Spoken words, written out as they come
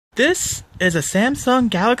This is a Samsung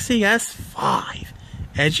Galaxy S5.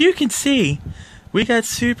 As you can see, we got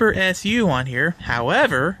Super SU on here.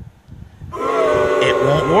 However, it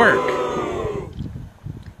won't work.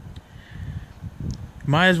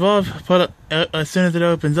 Might as well put as soon as it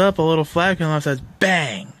opens up, a little flag comes up that says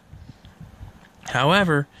bang.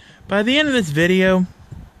 However, by the end of this video,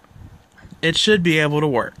 it should be able to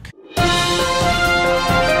work.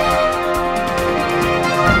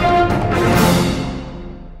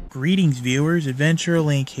 Greetings viewers, Adventure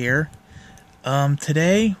Link here.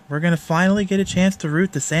 Today we're going to finally get a chance to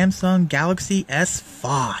root the Samsung Galaxy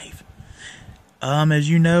S5. As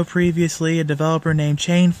you know, previously a developer named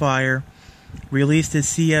Chainfire released his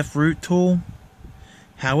CF Root tool.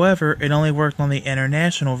 However, it only worked on the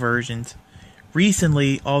international versions.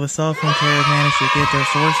 Recently, all the cell phone carriers managed to get their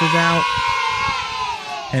sources out,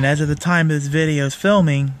 and as of the time of this video's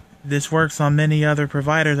filming, this works on many other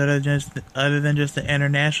providers other than just the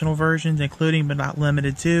international versions, including but not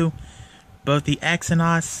limited to both the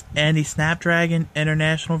Exynos and the Snapdragon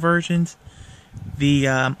international versions. The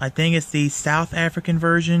I think it's the South African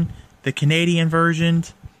version, the Canadian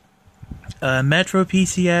versions, Metro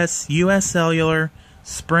PCS, US Cellular,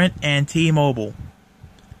 Sprint, and T-Mobile.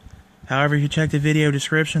 However, if you check the video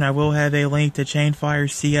description, I will have a link to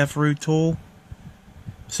Chainfire's CF Root tool.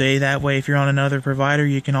 So that way, if you're on another provider,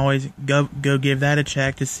 you can always go give that a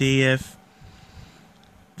check to see if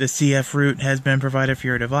the CF Root has been provided for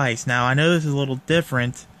your device. Now, I know this is a little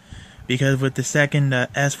different because with the second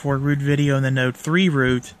S4 root video and the Note 3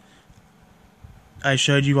 root, I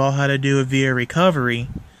showed you all how to do it via recovery.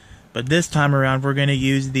 But this time around, we're going to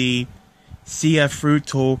use the CF Root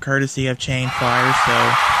tool courtesy of Chainfire. So,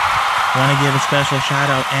 I want to give a special shout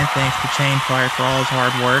out and thanks to Chainfire for all his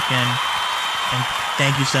hard work and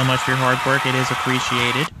thank you so much for your hard work. It is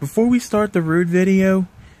appreciated. Before we start the root video,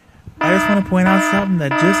 I just want to point out something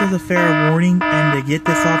that just as a fair warning and to get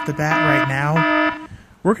this off the bat right now,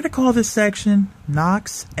 we're going to call this section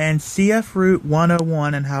Knox and CF Root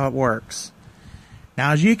 101 and how it works.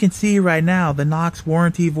 Now, as you can see right now, the Knox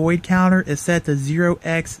warranty void counter is set to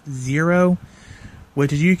 0x0,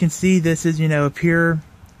 which as you can see, this is, a pure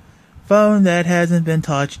phone that hasn't been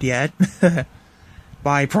touched yet.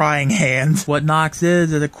 By prying hands. What Knox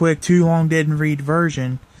is a quick too long didn't read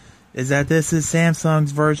version, is that this is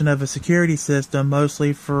Samsung's version of a security system,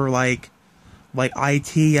 mostly for like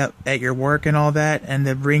IT at your work and all that, and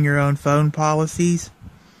the bring your own phone policies.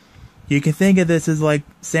 You can think of this as like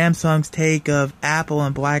Samsung's take of Apple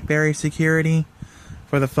and BlackBerry security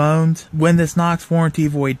for the phones. When this Knox warranty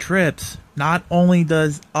void trips, not only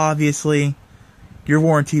does obviously your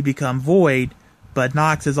warranty become void, but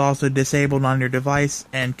Knox is also disabled on your device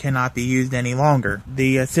and cannot be used any longer.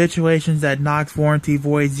 The situations that Knox warranty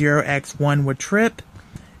void 0x1 would trip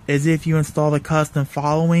is if you install the custom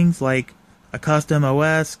followings like a custom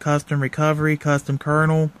OS, custom recovery, custom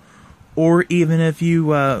kernel, or even if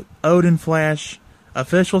you Odin flash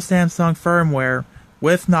official Samsung firmware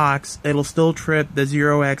with Knox, it'll still trip the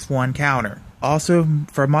 0x1 counter. Also,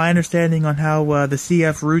 from my understanding on how the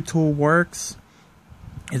CF Root tool works,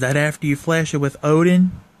 is that after you flash it with Odin,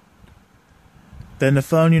 then the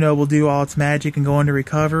phone, will do all its magic and go into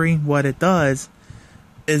recovery. What it does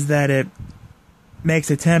is that it makes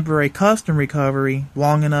a temporary custom recovery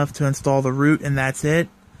long enough to install the root, and that's it.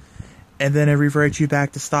 And then it reverts you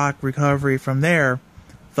back to stock recovery from there,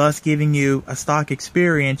 thus giving you a stock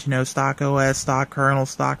experience, stock OS, stock kernel,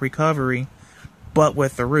 stock recovery, but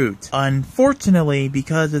with the root. Unfortunately,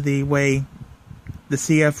 because of the way the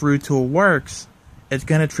CF Root tool works, it's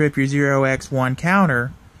going to trip your 0x1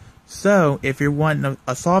 counter. So, if you're wanting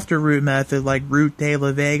a softer root method like root de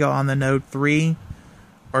la Vega on the Note 3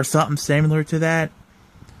 or something similar to that,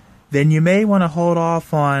 then you may want to hold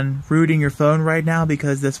off on rooting your phone right now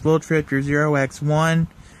because this will trip your 0x1.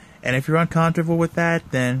 And if you're uncomfortable with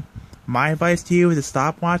that, then my advice to you is to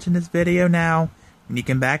stop watching this video now and you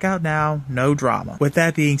can back out now, no drama. With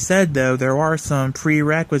that being said though, there are some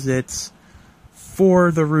prerequisites for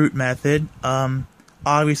the root method.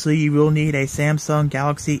 Obviously, you will need a Samsung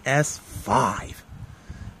Galaxy S5.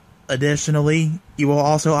 Additionally, you will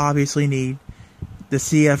also obviously need the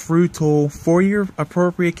CF Root tool for your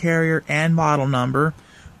appropriate carrier and model number,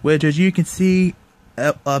 which as you can see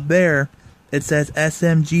up there, it says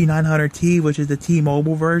SMG900T, which is the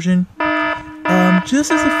T-Mobile version.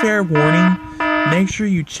 Just as a fair warning, make sure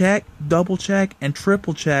you check, double check, and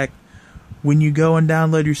triple check when you go and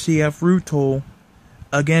download your CF Root tool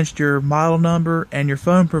against your model number and your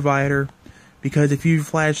phone provider, because if you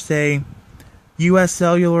flash, say, US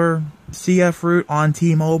Cellular CF Root on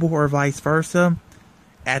T-Mobile or vice versa,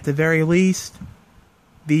 at the very least,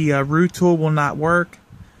 the root tool will not work.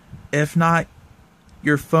 if not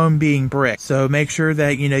your phone being bricked. So make sure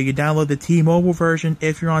that you download the T-Mobile version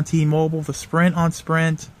if you're on T-Mobile, the Sprint on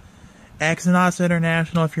Sprint, Exynos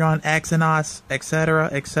International if you're on Exynos, etc,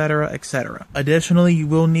 etc, etc. Additionally, you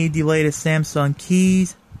will need the latest Samsung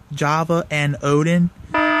keys, Java, and Odin.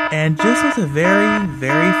 And just as a very,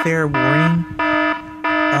 very fair warning,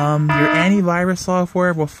 your antivirus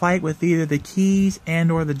software will fight with either the keys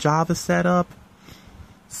and or the Java setup.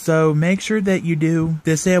 So make sure that you do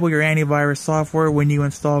disable your antivirus software when you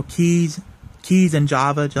install keys and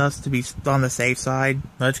Java, just to be on the safe side.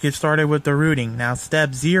 Let's get started with the rooting. Now,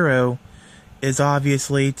 step 0 is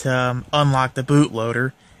obviously to unlock the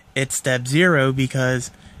bootloader. It's step 0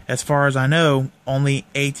 because, as far as I know, only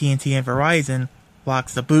AT&T and Verizon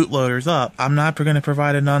locks the bootloaders up. I'm not going to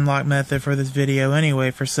provide an unlock method for this video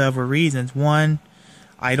anyway for several reasons. 1,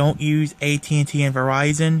 I don't use AT&T and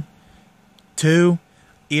Verizon. 2,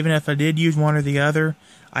 even if I did use one or the other,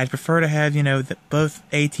 I'd prefer to have, both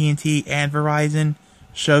AT&T and Verizon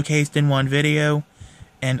showcased in one video.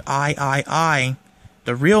 And the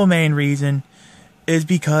real main reason is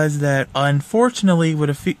because that, unfortunately, with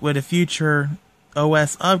a future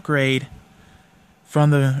OS upgrade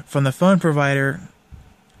from the phone provider,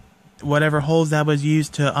 whatever holes that was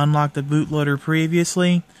used to unlock the bootloader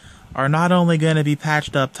previously are not only going to be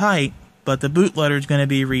patched up tight, but the bootloader is going to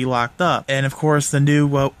be relocked up. And of course, the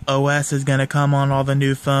new OS is going to come on all the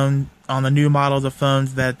new new models of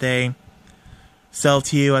phones that they sell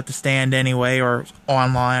to you at the stand anyway, or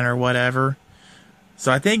online or whatever.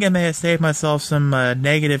 So I think I may have saved myself some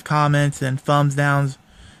negative comments and thumbs downs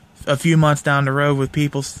a few months down the road with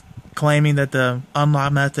people claiming that the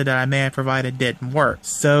unlock method that I may have provided didn't work.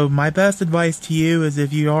 So my best advice to you is,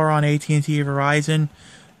 if you are on AT&T or Verizon,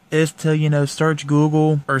 is to, search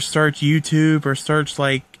Google or search YouTube or search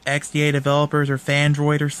like XDA developers or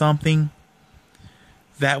Fandroid or something.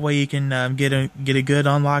 That way you can get a good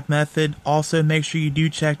unlock method. Also, make sure you do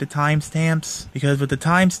check the timestamps, because with the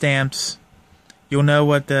timestamps, you'll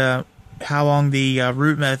know how long the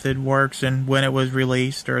root method works and when it was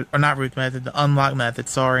released, or not root method, the unlock method,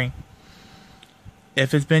 sorry.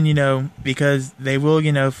 If it's been, because they will,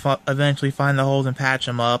 eventually find the holes and patch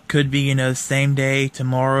them up. Could be, same day,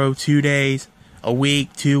 tomorrow, 2 days, a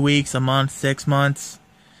week, 2 weeks, a month, 6 months.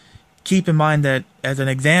 Keep in mind that, as an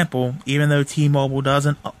example, even though T-Mobile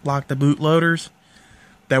doesn't lock the bootloaders,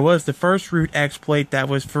 there was the first root exploit that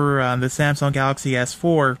was for the Samsung Galaxy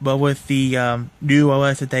S4, but with the new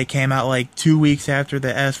OS that they came out like 2 weeks after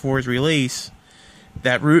the S4's release,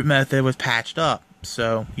 that root method was patched up.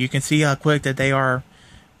 So you can see how quick that they are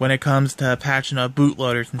when it comes to patching up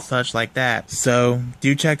bootloaders and such like that. So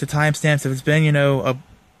do check the timestamps. If it's been,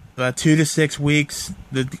 2 to 6 weeks,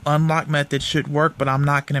 the unlock method should work, but I'm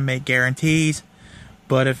not going to make guarantees.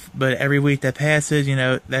 But every week that passes,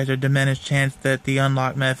 there's a diminished chance that the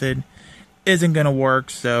unlock method isn't going to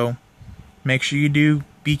work. So make sure you do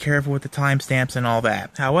be careful with the timestamps and all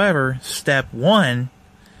that. However, step 1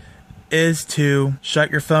 is to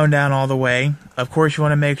shut your phone down all the way. Of course, you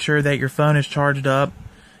want to make sure that your phone is charged up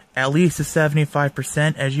at least to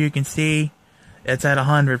 75%. As you can see, it's at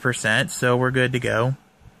 100%, so we're good to go.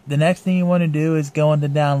 The next thing you want to do is go into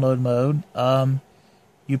download mode.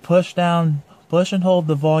 You push and hold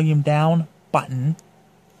the volume down button.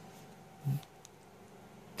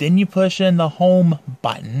 Then you push in the home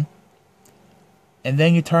button. And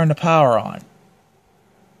then you turn the power on.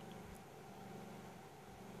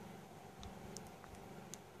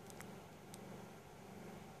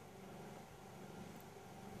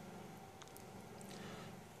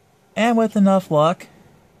 And with enough luck,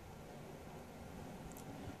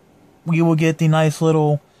 we will get the nice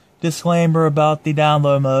little disclaimer about the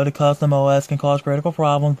download mode. A custom OS can cause critical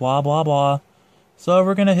problems, blah blah blah. So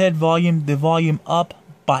we're going to hit the volume up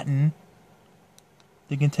button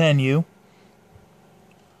to continue.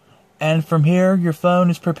 And from here, your phone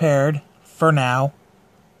is prepared for now.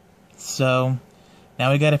 So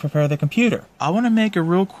now we got to prepare the computer. I want to make a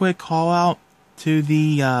real quick call out to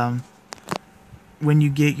the when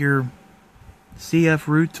you get your CF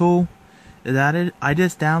Root tool. I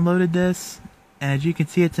just downloaded this, and as you can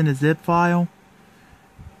see, it's in a zip file.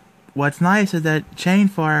 What's nice is that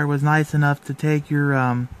Chainfire was nice enough to take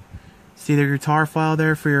your see your tar file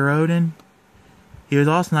there for your Odin. He was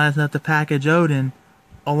also nice enough to package Odin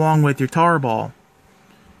along with your tarball.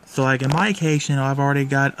 So like in my case, I've already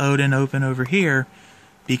got Odin open over here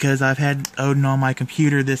because I've had Odin on my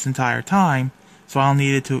computer this entire time. So I only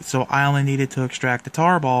needed to extract the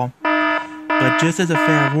tarball. But just as a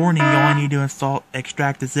fair warning, you only need to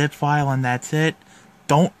extract the zip file, and that's it.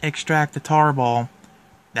 Don't extract the tarball.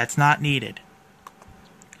 That's not needed.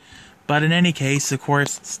 But in any case, of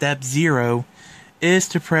course, step 0 is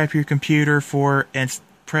to prep your computer for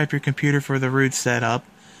the root setup.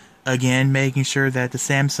 Again, making sure that the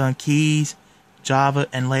Samsung keys, Java,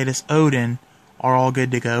 and latest Odin are all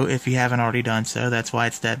good to go if you haven't already done so. That's why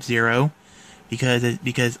it's step 0,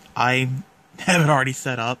 because I have it already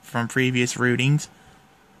set up from previous rootings.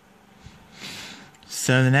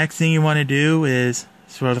 So the next thing you want to do is,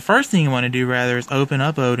 the first thing you want to do rather is open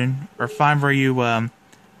up Odin, or find where you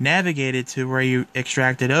navigated to where you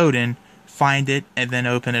extracted Odin, find it, and then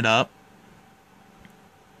open it up.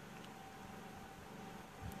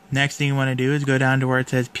 Next thing you want to do is go down to where it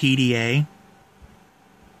says PDA.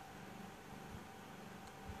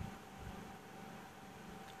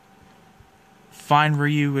 Find where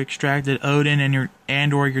you extracted Odin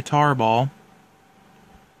and or your tarball.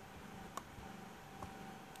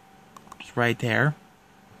 Just right there.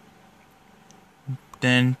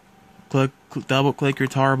 Then double click your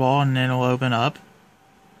tarball and then it'll open up.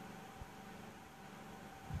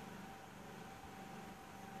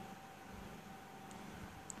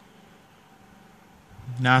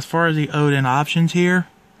 Now, as far as the Odin options here,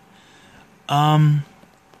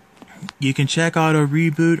 you can check auto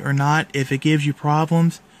reboot or not. If it gives you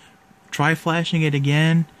problems, try flashing it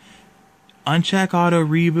again. Uncheck auto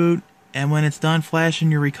reboot, and when it's done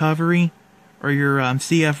flashing your recovery, or your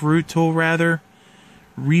CF Root tool rather,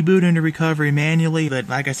 reboot into recovery manually. But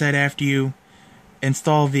like I said, after you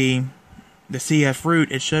install the CF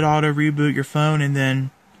Root, it should auto reboot your phone and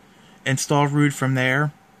then install root from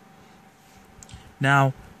there.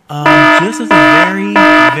 Now, just as a very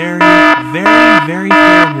fair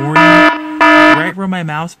warning, right where my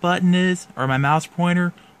mouse button is, or my mouse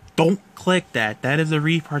pointer, don't click that. That is a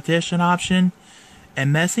repartition option,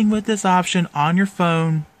 and messing with this option on your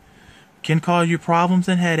phone can cause you problems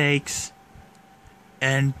and headaches.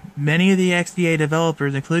 And many of the XDA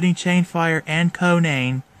developers, including Chainfire and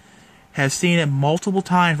Conan, have seen it multiple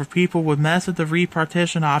times where people would mess with the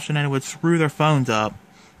repartition option and it would screw their phones up.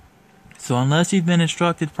 So unless you've been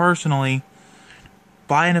instructed personally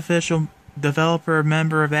by an official developer or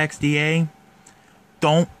member of XDA,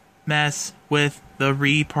 don't mess with the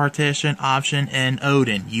repartition option in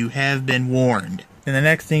Odin. You have been warned. And the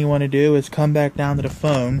next thing you want to do is come back down to the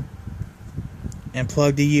phone and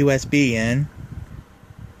plug the USB in.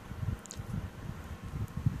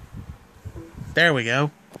 There we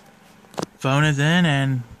go. Phone is in,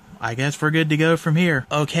 and I guess we're good to go from here.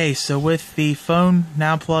 Okay, so with the phone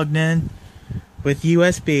now plugged in with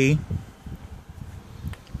USB,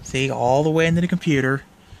 see, all the way into the computer,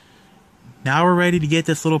 now we're ready to get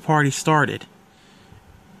this little party started.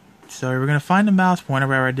 So we're going to find the mouse pointer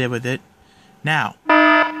where I did with it. Now,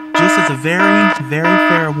 just as a very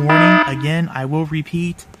fair warning, again, I will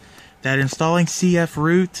repeat that installing CF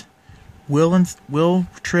Root will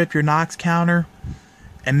trip your Knox counter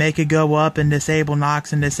and make it go up and disable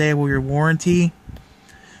Knox and disable your warranty.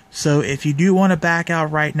 So if you do want to back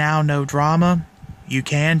out right now, no drama, you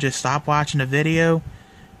can just stop watching the video.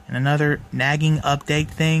 And another nagging update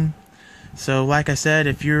thing. So like I said,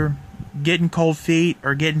 if you're getting cold feet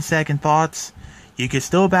or getting second thoughts, you can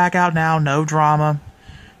still back out now, no drama.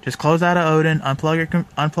 Just close out of Odin,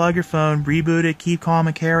 unplug your phone, reboot it, keep calm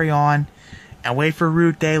and carry on, and wait for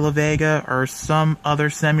root de la Vega or some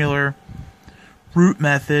other similar root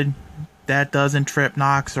method that doesn't trip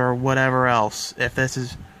Knox or whatever else, if this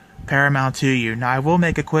is paramount to you. Now, I will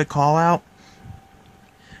make a quick call out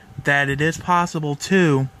that it is possible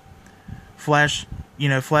to flash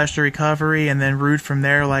the recovery and then root from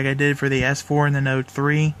there like I did for the S4 and the Note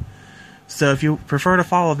 3. So if you prefer to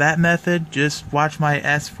follow that method, just watch my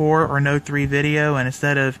S4 or Note 3 video, and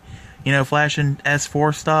instead of, flashing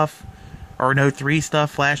S4 stuff or Note 3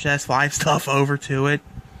 stuff, flash S5 stuff over to it.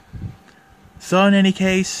 So in any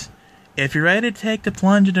case, if you're ready to take the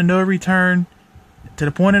plunge into no return, to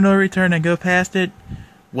the point of no return and go past it,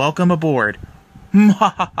 welcome aboard.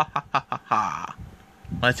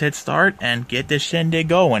 Let's hit start and get this shindig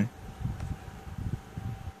going.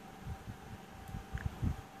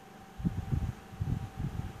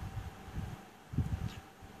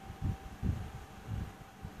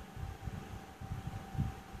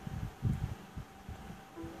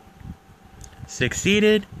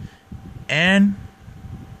 Succeeded. And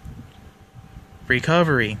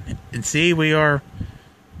recovery. And see,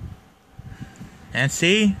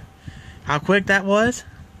 see how quick that was?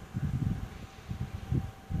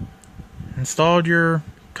 Installed your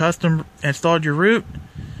root,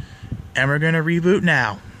 and we're going to reboot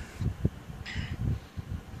now.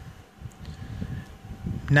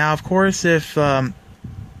 Now, of course, if the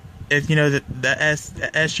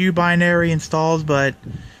SU binary installs, but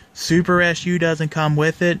Super SU doesn't come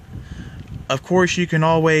with it, Of course, you can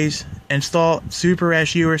always install Super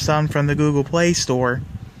SU or something from the Google Play Store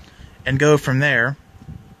and go from there.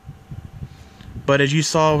 But as you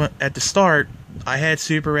saw at the start, I had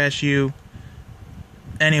Super SU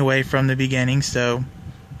anyway from the beginning, so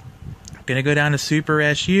I'm going to go down to Super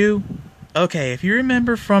SU. Okay, if you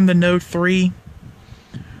remember from the Note 3,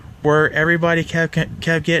 where everybody kept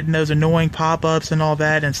getting those annoying pop-ups and all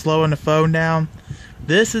that and slowing the phone down,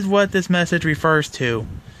 this is what this message refers to.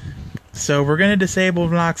 So we're going to disable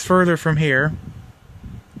Knox further from here.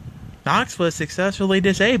 Knox was successfully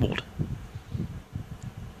disabled.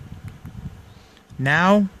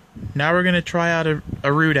 Now we're going to try out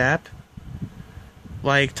a root app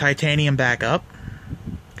like Titanium Backup.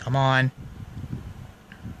 Come on.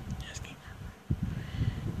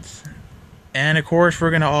 And of course, we're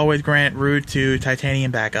going to always grant root to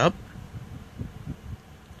Titanium Backup.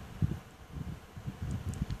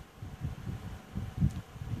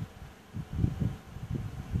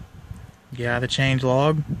 Yeah, the change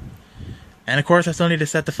log. And of course, I still need to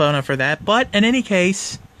set the phone up for that. But in any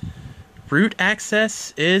case, root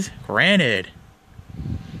access is granted.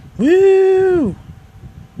 Woo!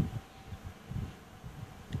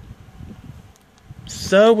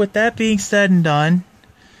 So with that being said and done,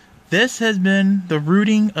 this has been the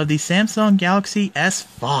rooting of the Samsung Galaxy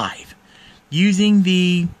S5 using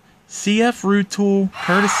the CF Root tool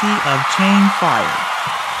courtesy of Chainfire.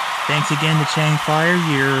 Thanks again to Chainfire.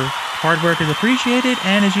 Your hard work is appreciated,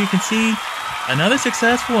 and as you can see, another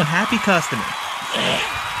successful and happy customer. Yeah.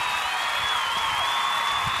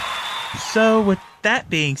 So with that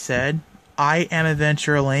being said, I am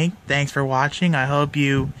Adventure Link. Thanks for watching. I hope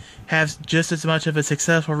you have just as much of a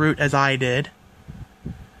successful root as I did.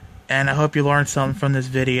 And I hope you learned something from this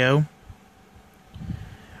video.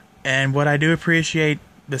 And what I do appreciate,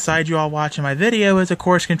 besides you all watching my video, is of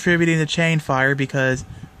course contributing to Chainfire, because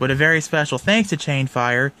with a very special thanks to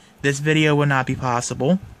Chainfire, this video would not be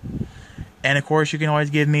possible. And of course, you can always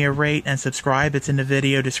give me a rate and subscribe. It's in the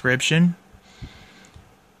video description.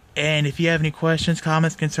 And if you have any questions,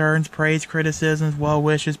 comments, concerns, praise, criticisms, well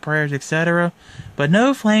wishes, prayers, etc., but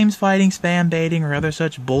no flames fighting, spam baiting, or other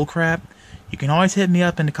such bullcrap, you can always hit me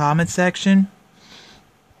up in the comments section.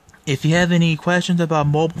 If you have any questions about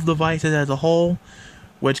mobile devices as a whole,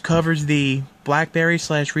 which covers the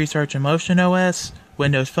BlackBerry/Research and Motion OS,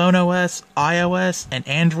 Windows Phone OS, iOS, and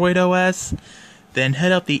Android OS, then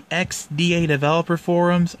head up the XDA developer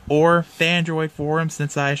forums or Fandroid forums,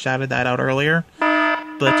 since I shouted that out earlier.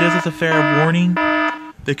 But just as a fair warning,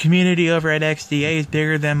 the community over at XDA is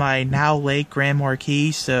bigger than my now late Grand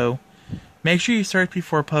Marquis, so make sure you search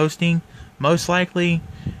before posting. Most likely,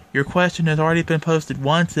 your question has already been posted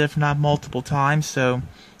once, if not multiple times, so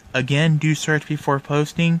again, do search before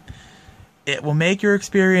posting. It will make your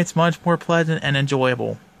experience much more pleasant and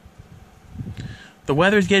enjoyable. The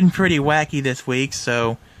weather's getting pretty wacky this week,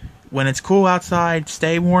 so when it's cool outside,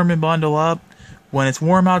 stay warm and bundle up. When it's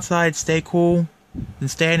warm outside, stay cool and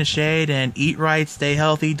stay in the shade and eat right, stay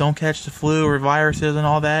healthy, don't catch the flu or viruses and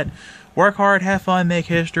all that. Work hard, have fun, make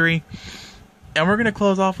history. And we're going to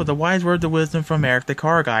close off with the wise words of wisdom from Eric the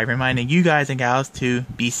Car Guy, reminding you guys and gals to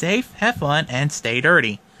be safe, have fun, and stay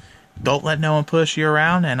dirty. Don't let no one push you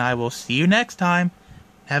around, and I will see you next time.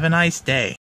 Have a nice day.